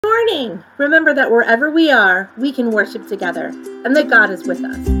morning! Remember that wherever we are, we can worship together, and that God is with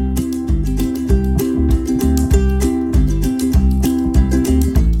us.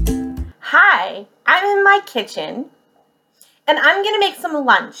 Hi, I'm in my kitchen, and I'm going to make some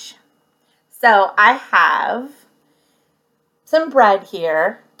lunch. So I have some bread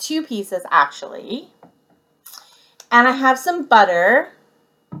here, 2 pieces actually, and I have some butter.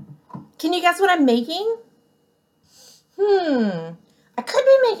 Can you guess what I'm making? I could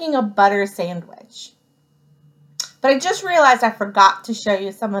be making a butter sandwich, but I just realized I forgot to show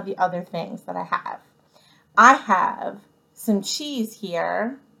you some of the other things that I have. I have some cheese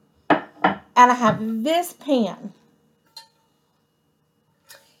here, and I have this pan.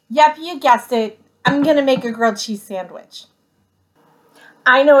 Yep, you guessed it. I'm going to make a grilled cheese sandwich.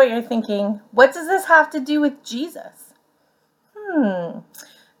 I know what you're thinking. What does this have to do with Jesus?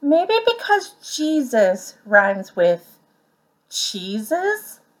 Maybe because Jesus rhymes with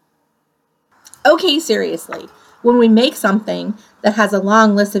cheeses? Okay, seriously. When we make something that has a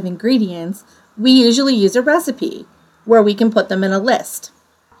long list of ingredients, we usually use a recipe where we can put them in a list.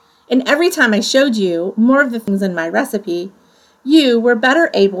 And every time I showed you more of the things in my recipe, you were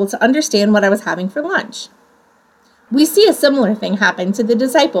better able to understand what I was having for lunch. We see a similar thing happen to the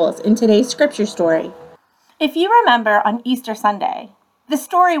disciples in today's scripture story. If you remember on Easter Sunday, the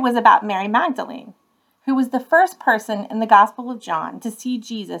story was about Mary Magdalene, who was the first person in the Gospel of John to see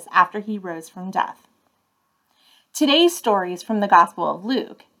Jesus after he rose from death. Today's story is from the Gospel of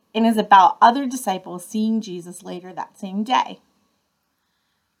Luke and is about other disciples seeing Jesus later that same day.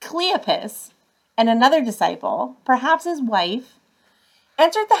 Cleopas and another disciple, perhaps his wife,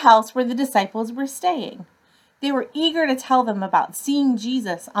 entered the house where the disciples were staying. They were eager to tell them about seeing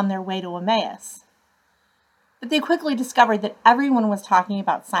Jesus on their way to Emmaus. But they quickly discovered that everyone was talking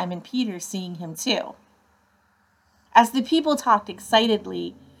about Simon Peter seeing him too. As the people talked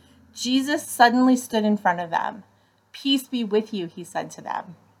excitedly, Jesus suddenly stood in front of them. "Peace be with you," he said to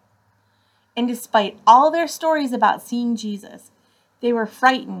them. And despite all their stories about seeing Jesus, they were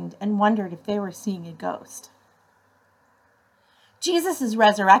frightened and wondered if they were seeing a ghost. Jesus is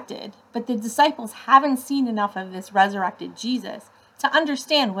resurrected, but the disciples haven't seen enough of this resurrected Jesus to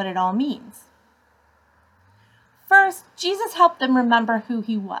understand what it all means. First, Jesus helped them remember who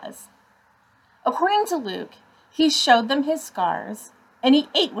he was. According to Luke, he showed them his scars, and he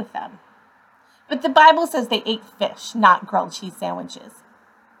ate with them. But the Bible says they ate fish, not grilled cheese sandwiches.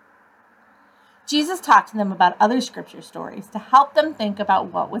 Jesus talked to them about other scripture stories to help them think about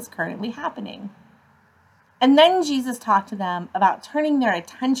what was currently happening. And then Jesus talked to them about turning their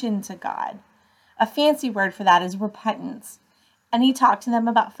attention to God. A fancy word for that is repentance. And he talked to them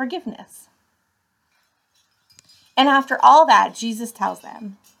about forgiveness. And after all that, Jesus tells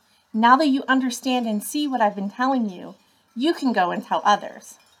them, "Now that you understand and see what I've been telling you, you can go and tell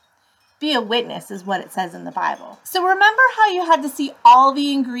others." Be a witness is what it says in the Bible. So remember how you had to see all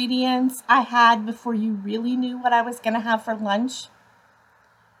the ingredients I had before you really knew what I was going to have for lunch?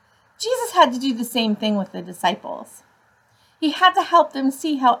 Jesus had to do the same thing with the disciples. He had to help them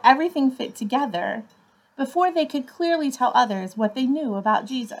see how everything fit together before they could clearly tell others what they knew about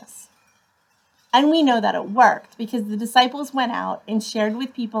Jesus. And we know that it worked because the disciples went out and shared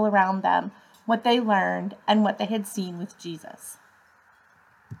with people around them what they learned and what they had seen with Jesus.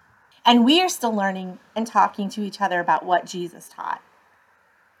 And we are still learning and talking to each other about what Jesus taught.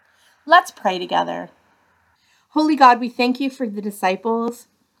 Let's pray together. Holy God, we thank you for the disciples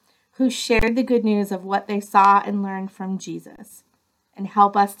who shared the good news of what they saw and learned from Jesus, and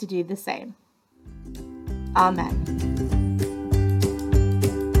help us to do the same. Amen.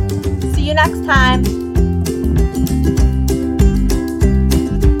 See you next time.